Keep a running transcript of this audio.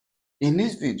In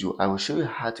this video, I will show you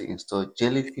how to install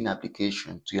Jellyfin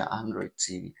application to your Android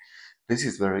TV. This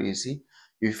is very easy.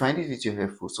 If you find this video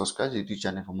helpful, subscribe to the YouTube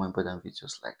channel for more important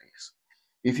videos like this.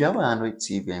 If you have an Android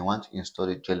TV and you want to install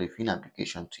the Jellyfin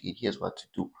application to it, here's what to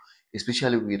do,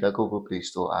 especially with the Google Play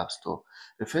Store App Store.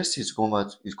 The first is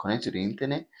connect to the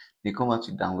internet. Then come out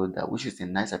to download that, which is a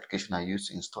nice application I use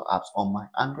to install apps on my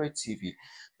Android TV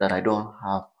that I don't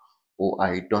have, or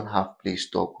I don't have Play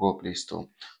Store, Google Play Store.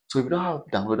 So if you don't have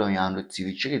download on your Android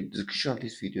TV, check the description of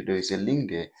this video. There is a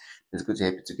link there that's going to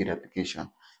help you to get the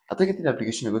application. After getting the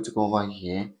application, you're going to come over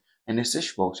here and in the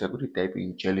search box, you're going to type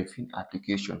in Jellyfin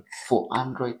application for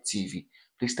Android TV.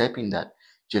 Please type in that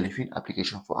Jellyfin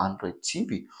application for Android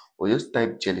TV, or just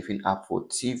type Jellyfin app for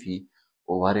TV,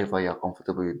 or whatever you're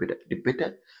comfortable with.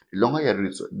 The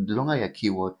longer your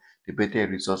keyword, the better your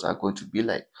results are going to be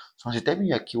like. So once you type in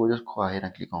your keyword, just go ahead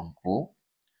and click on go,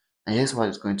 and here's what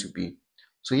it's going to be.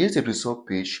 So here's the result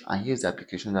page, and here's the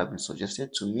applications that have been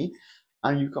suggested to me,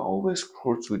 and you can always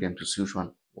scroll through them to see which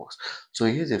one works. So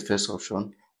here's the first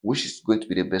option, which is going to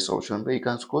be the best option, but you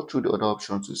can scroll through the other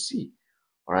options to see.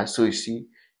 All right, so you see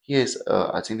here's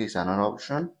I think there's another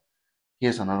option.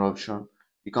 Here's another option.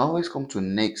 You can always come to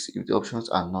next if the options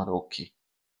are not okay.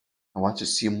 I want to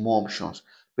see more options,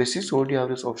 but since we already have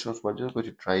these options, we're just going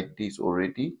to try this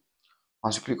already.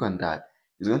 Once you click on that,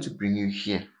 it's going to bring you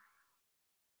here.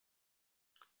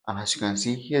 And as you can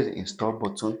see, here's the install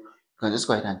button. You can just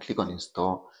go ahead and click on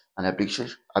install, and the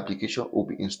application will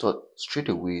be installed straight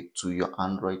away to your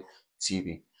Android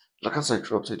TV. Like I said,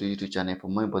 drop to the YouTube channel for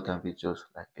more important videos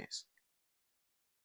like this.